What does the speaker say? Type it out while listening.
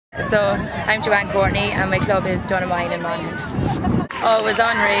So I'm Joanne Courtney and my club is Monaghan in Monaghan. Oh, it was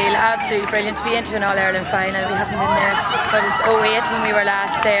unreal, absolutely brilliant to be into an All-Ireland final. We haven't been there, but it's 08 when we were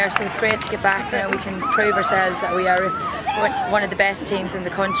last there, so it's great to get back now. We can prove ourselves that we are one of the best teams in the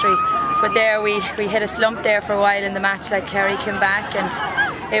country. But there we hit a slump there for a while in the match, like Kerry came back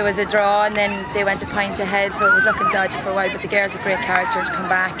and it was a draw and then they went a point ahead, so it was looking dodgy for a while, but the girls have great character to come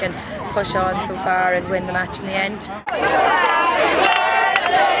back and push on so far and win the match in the end.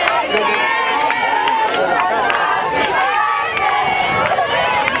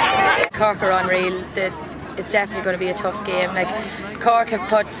 Cork are unreal. It's definitely going to be a tough game. Like Cork have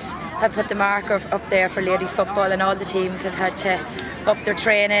put the marker up there for ladies football, and all the teams have had to up their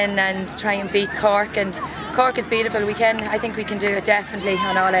training and try and beat Cork. And Cork is beatable. I think we can do it definitely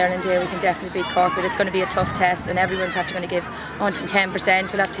on All Ireland Day. We can definitely beat Cork, but it's going to be a tough test, and everyone's going to give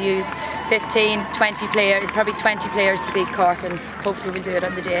 110%. We'll have to use 15, 20 players, probably 20 players to beat Cork, and hopefully we'll do it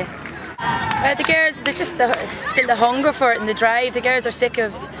on the day. The girls, there's just still the hunger for it and the drive. The girls are sick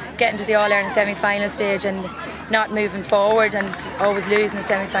of getting to the All-Ireland semi-final stage and not moving forward and always losing the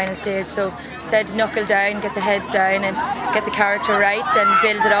semi-final stage. So said knuckle down, get the heads down and get the character right and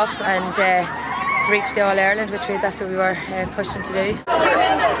build it up and reach the All-Ireland, which that's what we were pushing to do.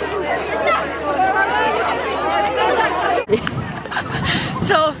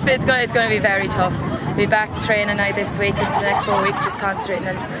 Tough, it's going to be very tough. We'll be back to training now this week and for the next 4 weeks, just concentrating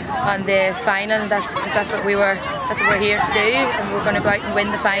on the final, and that's what we're here to do, and we're going to go out and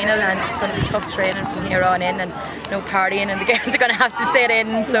win the final, and it's going to be tough training from here on in and no partying, and the girls are going to have to sit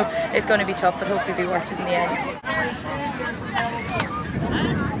in, so it's going to be tough, but hopefully it'll be worth it in the end.